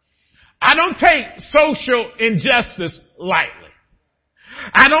 I don't take social injustice lightly.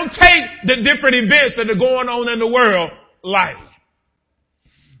 I don't take the different events that are going on in the world lightly.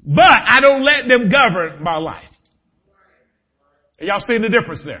 But I don't let them govern my life. Y'all see the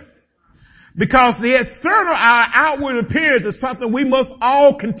difference there? Because the external, our outward appearance is something we must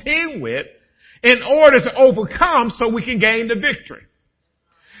all contend with in order to overcome so we can gain the victory.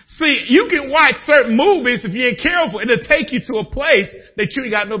 See, you can watch certain movies if you ain't careful. It'll take you to a place that you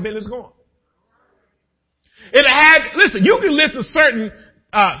ain't got no business going. Listen, you can listen to certain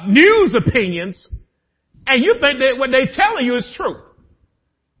news opinions And you think that what they're telling you is true.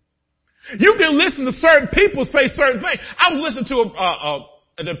 You can listen to certain people say certain things. I was listening to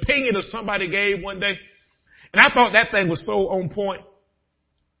an opinion that somebody gave one day, and I thought that thing was so on point.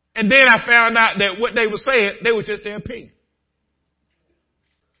 And then I found out that what they were saying, they were just their opinion.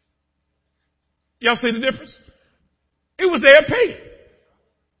 Y'all see the difference? It was their opinion.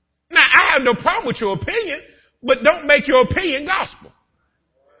 Now, I have no problem with your opinion, but don't make your opinion gospel.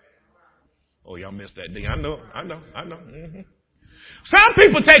 Oh, y'all missed that thing. I know. Mm-hmm. Some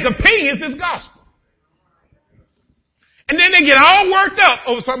people take opinions as gospel. And then they get all worked up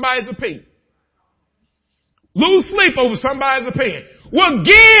over somebody's opinion. Lose sleep over somebody's opinion. Will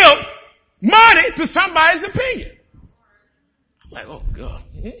give money to somebody's opinion. I'm like, oh, God.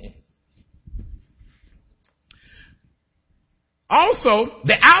 Mm-mm. Also,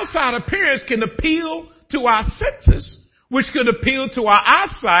 the outside appearance can appeal to our senses, which could appeal to our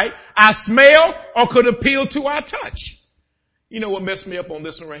eyesight, our smell, or could appeal to our touch. You know what messed me up on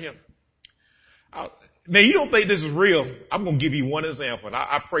this one right here? Now, you don't think this is real. I'm going to give you one example, and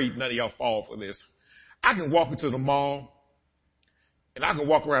I pray none of y'all fall for this. I can walk into the mall, and I can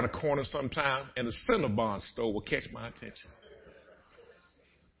walk around a corner sometime, and the Cinnabon store will catch my attention.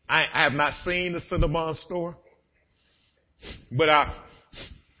 I have not seen the Cinnabon store, but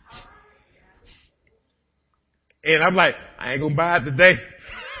and I'm like, I ain't going to buy it today.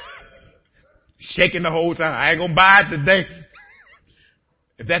 Shaking the whole time. I ain't going to buy it today.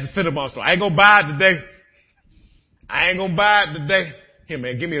 If that's a Cinnabon store, I ain't going to buy it today. I ain't going to buy it today. Here,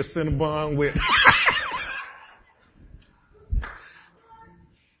 man, give me a Cinnabon with.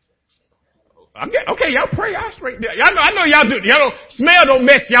 Okay, y'all pray out straight there. I know y'all do. Y'all don't, smell don't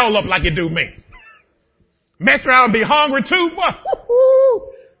mess y'all up like it do me. Mess around and be hungry too, boy.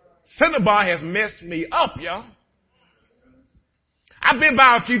 Woo-hoo. Cinnabon has messed me up, y'all. I've been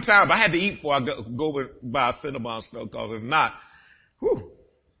by a few times. I had to eat before I go over by a Cinnabon store, because if not,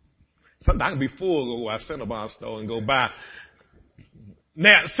 sometimes I can be full, go by a Cinnabon store and go by.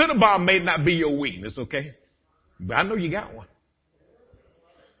 Now, Cinnabon may not be your weakness, okay? But I know you got one.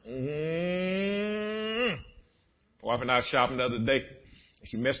 Wife and I was shopping the other day.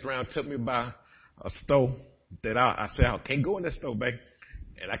 She messed around, took me by a store that I said, I can't go in that store, babe.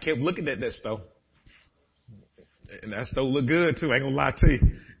 And I kept looking at that store. And that store looked good too, I ain't gonna lie to you.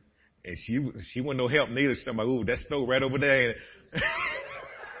 And she wasn't no help neither. She said, ooh, that store right over there.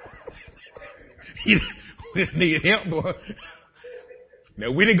 We just needed help, boy.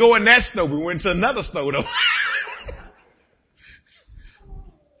 Now, we didn't go in that store. We went to another store, though.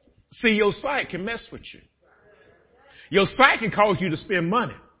 See, your sight can mess with you. Your sight can cause you to spend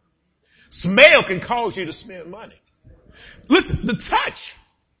money. Smell can cause you to spend money. Listen, the touch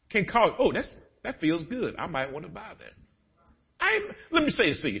can cause, that feels good. I might want to buy that. Let me say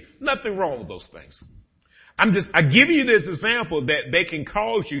this to you. Nothing wrong with those things. I give you this example that they can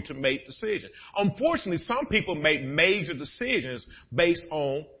cause you to make decisions. Unfortunately, some people make major decisions based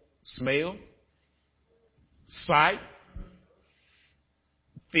on smell, sight,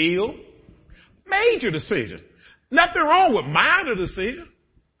 feel. Major decisions. Nothing wrong with minor decisions.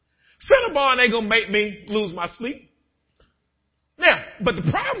 Cinnabon ain't going to make me lose my sleep. Now, but the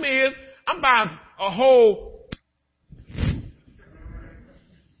problem is, I'm buying a whole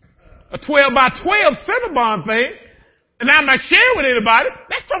 12 by 12 Cinnabon thing, and I'm not sharing with anybody.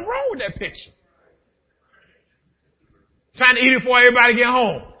 That's something wrong with that picture. Trying to eat it before everybody get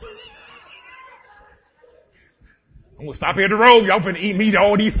home. I'm going to stop here at the road. Y'all finna eat me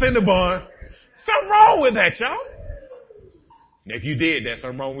all these Cinnabon. Something wrong with that, y'all. And if you did, that's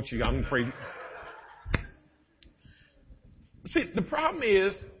something wrong with you. I'm afraid. See, the problem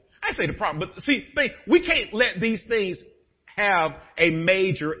is, I say the problem, but see, we can't let these things have a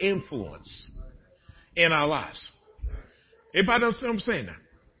major influence in our lives. Everybody understand what I'm saying now?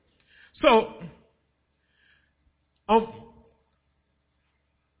 So,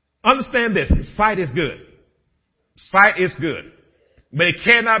 understand this. Sight is good. Sight is good. But it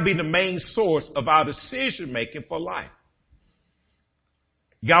cannot be the main source of our decision making for life.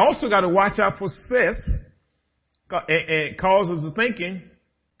 You also got to watch out for success and causes of thinking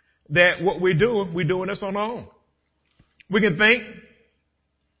that what we're doing this on our own. We can think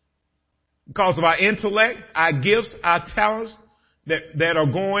because of our intellect, our gifts, our talents that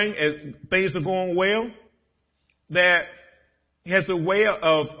are going, as things are going well, that has a way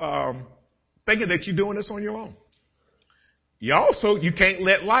of thinking that you're doing this on your own. You can't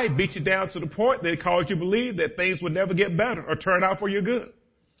let life beat you down to the point that it causes you to believe that things will never get better or turn out for your good.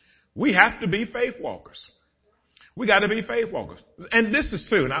 We have to be faith walkers. We got to be faith walkers. And this is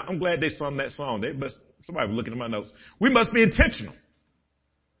true, and I'm glad they sung that song. Somebody was looking at my notes. We must be intentional.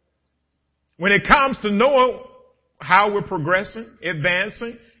 when it comes to knowing how we're progressing,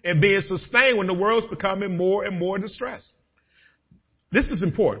 advancing, and being sustained when the world's becoming more and more distressed. This is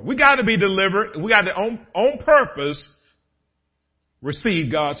important. We got to be delivered. We got to, on purpose,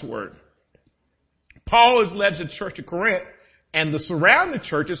 receive God's word. Paul has led the church of Corinth, and the surrounding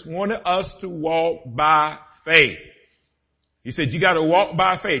churches wanted us to walk by faith. He said, you got to walk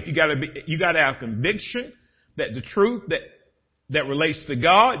by faith. You got to have conviction that the truth that relates to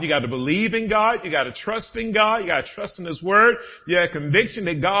God. You got to believe in God. You got to trust in God. You got to trust in His word. You have conviction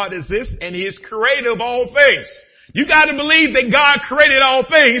that God exists and He is creator of all things. You got to believe that God created all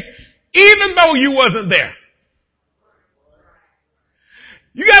things, even though you wasn't there.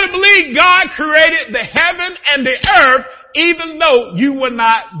 You got to believe God created the heaven and the earth, even though you were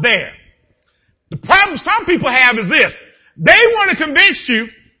not there. The problem some people have is this. They want to convince you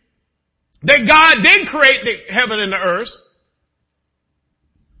that God didn't create the heaven and the earth,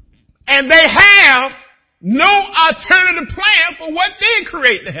 and they have no alternative plan for what did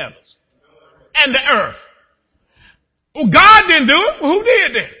create the heavens and the earth. Well, God didn't do it. Well, who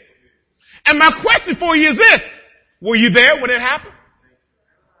did then? And my question for you is this. Were you there when it happened?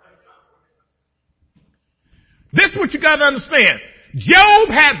 This is what you got to understand. Job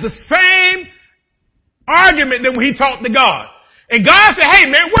had the same argument that when he talked to God. And God said, hey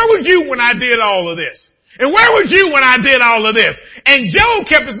man, where was you when I did all of this? And where was you when I did all of this? And Job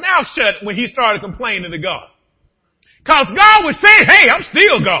kept his mouth shut when he started complaining to God. Cause God was saying, hey, I'm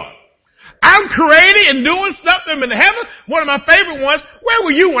still God. I'm creating and doing stuff in heaven. One of my favorite ones, where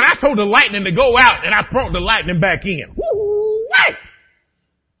were you when I told the lightning to go out and I brought the lightning back in? Woo-wee!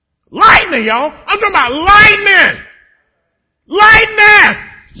 Lightning, y'all. I'm talking about lightning. Lightning.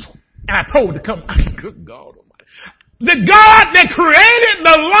 And I told it to come. Good God Almighty. The God that created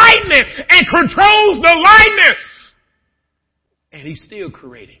the lightning and controls the lightning. And He's still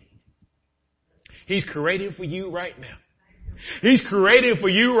creating. He's creating for you right now. He's creating for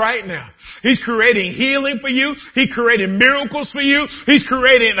you right now. He's creating healing for you. He's creating miracles for you. He's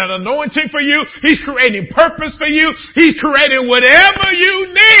creating an anointing for you. He's creating purpose for you. He's creating whatever you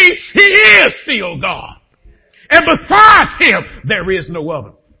need. He is still God. And besides Him, there is no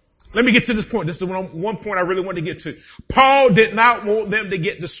other. Let me get to this point. This is one point I really want to get to. Paul did not want them to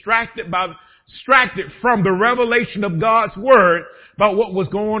get distracted from the revelation of God's word about what was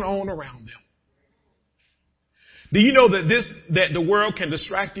going on around them. Do you know that the world can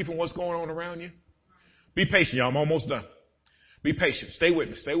distract you from what's going on around you? Be patient, y'all. I'm almost done. Be patient. Stay with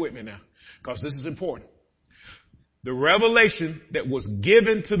me. Stay with me now. Because this is important. The revelation that was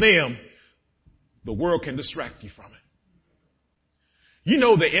given to them, the world can distract you from it. You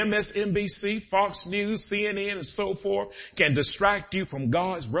know the MSNBC, Fox News, CNN, and so forth can distract you from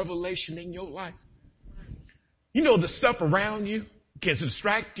God's revelation in your life. You know the stuff around you can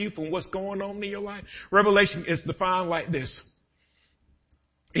distract you from what's going on in your life. Revelation is defined like this.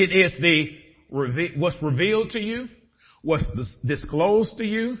 It is what's revealed to you, what's disclosed to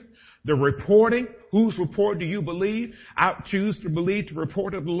you, the reporting. Whose report do you believe? I choose to believe the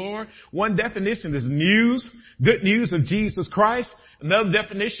report of the Lord. One definition is news, good news of Jesus Christ. Another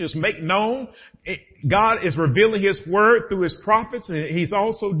definition is make known. God is revealing His word through His prophets, and He's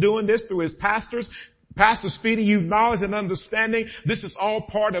also doing this through His pastors. Pastors feeding you knowledge and understanding. This is all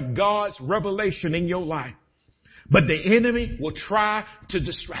part of God's revelation in your life. But the enemy will try to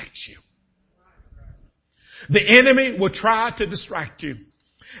distract you. The enemy will try to distract you.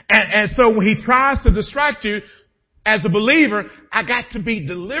 And so when he tries to distract you, as a believer, I got to be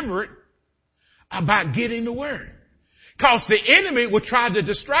deliberate about getting the word. Because the enemy will try to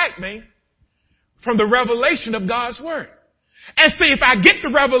distract me from the revelation of God's word. And see, if I get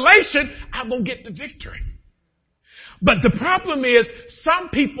the revelation, I'm going to get the victory. But the problem is some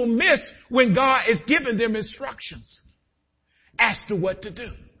people miss when God is giving them instructions as to what to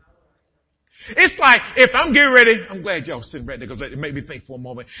do. It's like if I'm getting ready, I'm glad y'all sitting right there because it made me think for a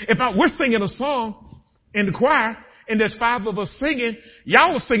moment. We're singing a song in the choir and there's 5 of us singing.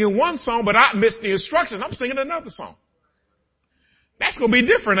 Y'all was singing one song, but I missed the instructions. I'm singing another song. That's going to be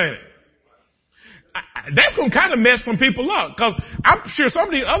different, ain't it? That's going to kind of mess some people up because I'm sure some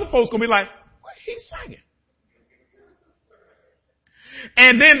of these other folks going to be like, what he's singing?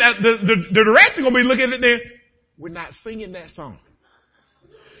 And then the director going to be looking at it there. We're not singing that song.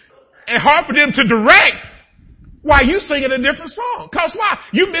 And hard for them to direct why you singing a different song. Because why?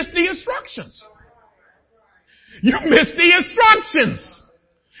 You missed the instructions. You missed the instructions.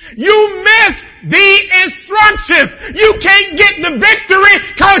 You missed the instructions. You can't get the victory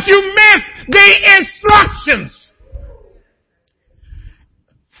because you missed the instructions.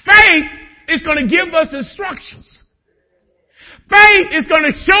 Faith is going to give us instructions. Faith is going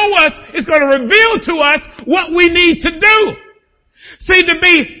to show us, it's going to reveal to us what we need to do. See, to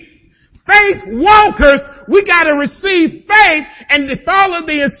be faith walkers, we got to receive faith and to follow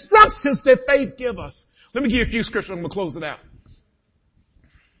the instructions that faith give us. Let me give you a few scriptures. I'm going to close it out.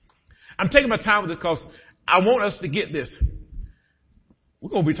 I'm taking my time with this because I want us to get this. We're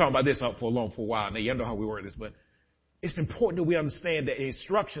going to be talking about this for a while. Now, you know how we word this, but it's important that we understand that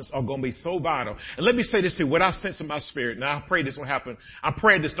instructions are going to be so vital. And let me say this here, what I sense in my spirit. Now, I pray this won't happen. I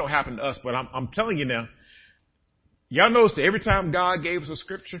pray this don't happen to us, but I'm telling you now. Y'all notice that every time God gave us a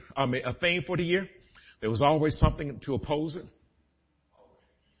scripture, a theme for the year, there was always something to oppose it.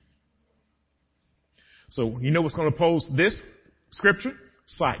 So, you know what's going to oppose this scripture?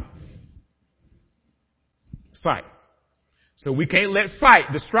 Sight. Sight. So we can't let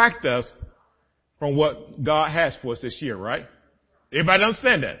sight distract us from what God has for us this year, right? Everybody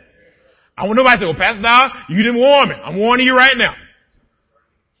understand that? I want nobody to say, well, Pastor Dobbs, you didn't warn me. I'm warning you right now.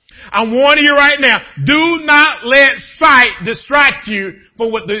 I'm warning you right now. Do not let sight distract you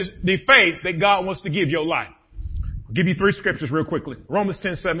from what the faith that God wants to give your life. I'll give you 3 scriptures real quickly. Romans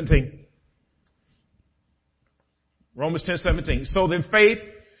 10:17. Romans 10:17. So then faith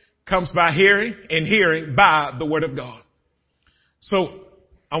comes by hearing, and hearing by the word of God. So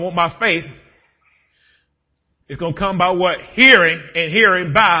I want my faith. It's going to come by what? Hearing, and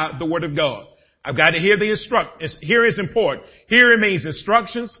hearing by the word of God. I've got to hear the instructions. Hearing is important. Hearing means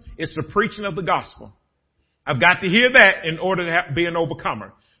instructions. It's the preaching of the gospel. I've got to hear that in order to be an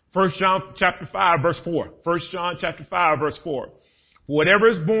overcomer. 1 John chapter 5 verse 4. 1 John chapter 5 verse 4. Whatever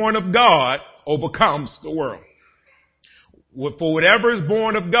is born of God overcomes the world. For whatever is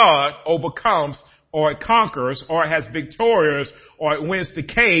born of God overcomes, or it conquers, or it has victorious, or it wins the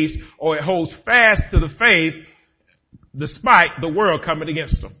case, or it holds fast to the faith despite the world coming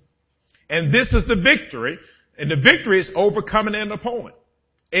against them. And this is the victory. And the victory is overcoming an opponent.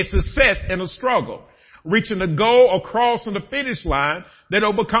 A success in a struggle. Reaching the goal or crossing the finish line that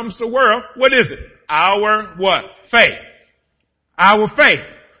overcomes the world. What is it? Our what? Faith. Our faith.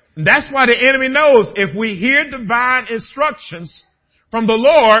 And that's why the enemy knows if we hear divine instructions from the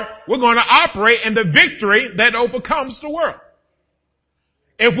Lord, we're going to operate in the victory that overcomes the world.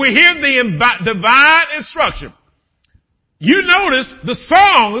 If we hear the divine instruction, you notice the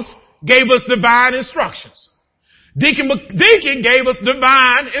songs gave us divine instructions. Deacon gave us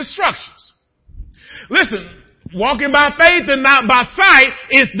divine instructions. Listen, walking by faith and not by sight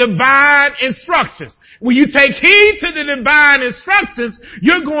is divine instructions. When you take heed to the divine instructions,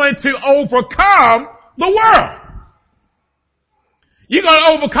 you're going to overcome the world. You're going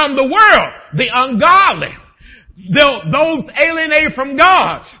to overcome the world, the ungodly, those alienated from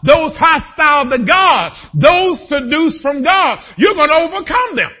God, those hostile to God, those seduced from God. You're going to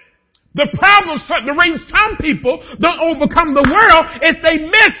overcome them. The problem, the reason some people don't overcome the world is they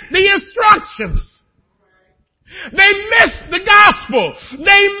miss the instructions. They miss the gospel.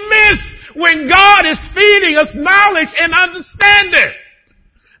 They miss when God is feeding us knowledge and understanding.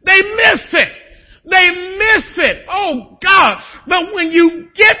 They miss it. They miss it. Oh God. But when you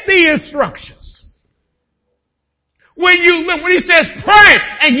get the instructions, when he says pray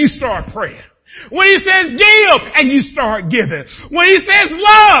and you start praying, when he says give and you start giving, when he says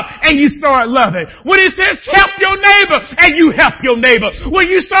love and you start loving, when he says help your neighbor and you help your neighbor, when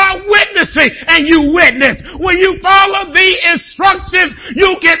you start witnessing and you witness, when you follow the instructions,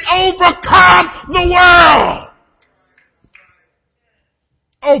 you can overcome the world.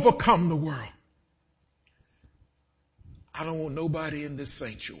 Overcome the world. I don't want nobody in this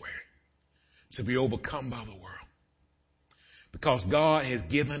sanctuary to be overcome by the world. Because God has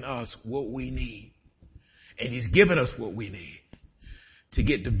given us what we need. And He's given us what we need to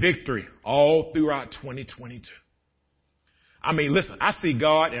get the victory all throughout 2022. I mean, listen, I see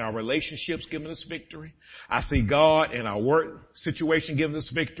God in our relationships giving us victory. I see God in our work situation giving us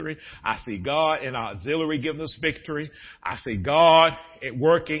victory. I see God in our auxiliary giving us victory. I see God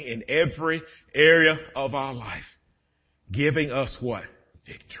working in every area of our life, giving us what?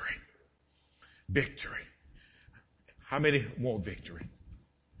 Victory. Victory. How many want victory?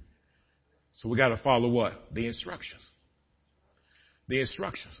 So we got to follow what? The instructions. The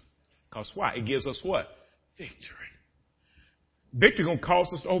instructions. Because why? It gives us what? Victory. Victory going to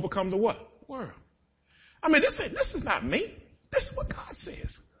cause us to overcome the what? World. I mean, this is not me. This is what God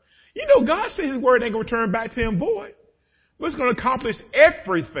says. You know, God says His word ain't going to return back to Him void. It's going to accomplish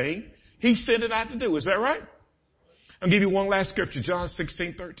everything He sent it out to do. Is that right? I'll give you one last scripture, John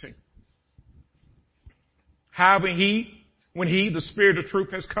 16:13. When He, the Spirit of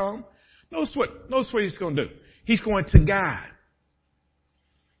truth, has come, notice what He's going to do. He's going to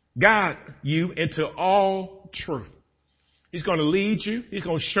guide you into all truth. He's going to lead you. He's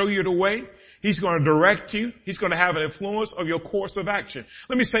going to show you the way. He's going to direct you. He's going to have an influence of your course of action.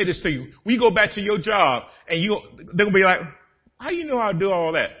 Let me say this to you. When you go back to your job and they're going to be like, how you know how to do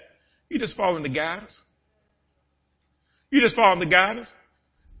all that? You just following the guidance. You just following the guidance.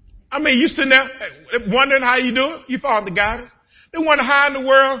 I mean, you sitting there wondering how you do it. You following the guidance. They wonder how in the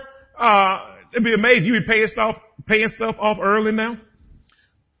world, they'd be amazed. You be paying stuff off early now.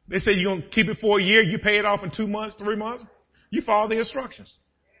 They say you're going to keep it for a year. You pay it off in 2 months, 3 months. You follow the instructions.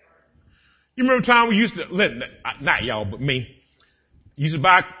 You remember the time we used to, not y'all, but me, used to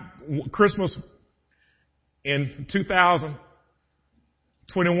buy Christmas in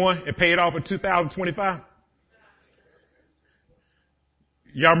 2021 and pay it off in 2025?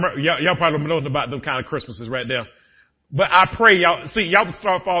 Y'all probably don't know about them kind of Christmases right there. But I pray y'all can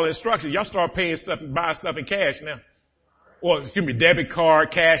start following instructions. Y'all start paying stuff and buying stuff in cash now. Or, debit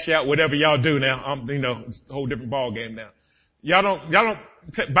card, cash out, whatever y'all do now. It's a whole different ball game now. Y'all don't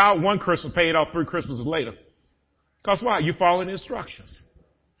buy one Christmas, pay it off 3 Christmases later. Cause why? You follow the instructions.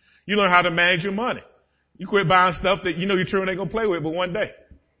 You learn how to manage your money. You quit buying stuff that your children ain't gonna play with but one day.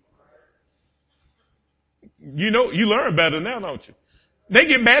 You learn better now, don't you? They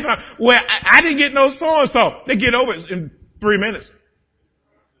get mad. Well, I didn't get no so-and-so. They get over it in 3 minutes.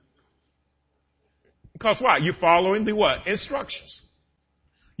 Because why? You're following the what? Instructions.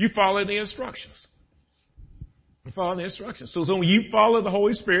 You follow the instructions. You follow the instructions. So when you follow the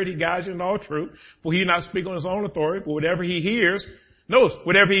Holy Spirit, He guides you in all truth. For He not speak on His own authority, but whatever He hears, notice,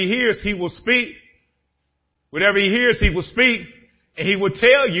 whatever He hears, He will speak. Whatever He hears, He will speak. And He will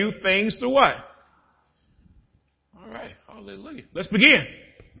tell you things to what? All right. Hallelujah. Let's begin.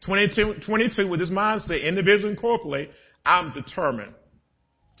 22 with this mindset, individually and corporately, I'm determined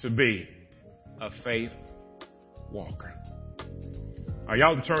to be a faith walker. Are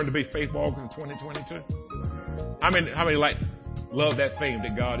y'all determined to be faith walkers in 2022? How many love that fame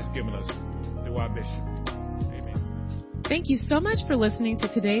that God has given us through our bishop? Amen. Thank you so much for listening to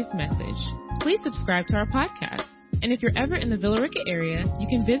today's message. Please subscribe to our podcast. And if you're ever in the Villa Rica area, you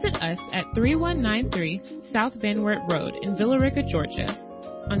can visit us at 3193 South Van Wert Road in Villa Rica, Georgia,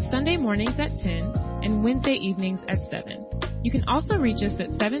 on Sunday mornings at 10 and Wednesday evenings at 7. You can also reach us at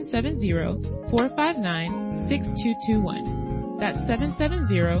 770-459-6221. That's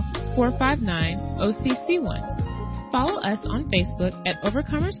 770-459-OCC1. Follow us on Facebook at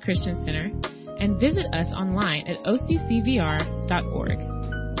Overcomers Christian Center and visit us online at occvr.org.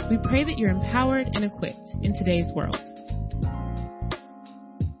 We pray that you're empowered and equipped in today's world.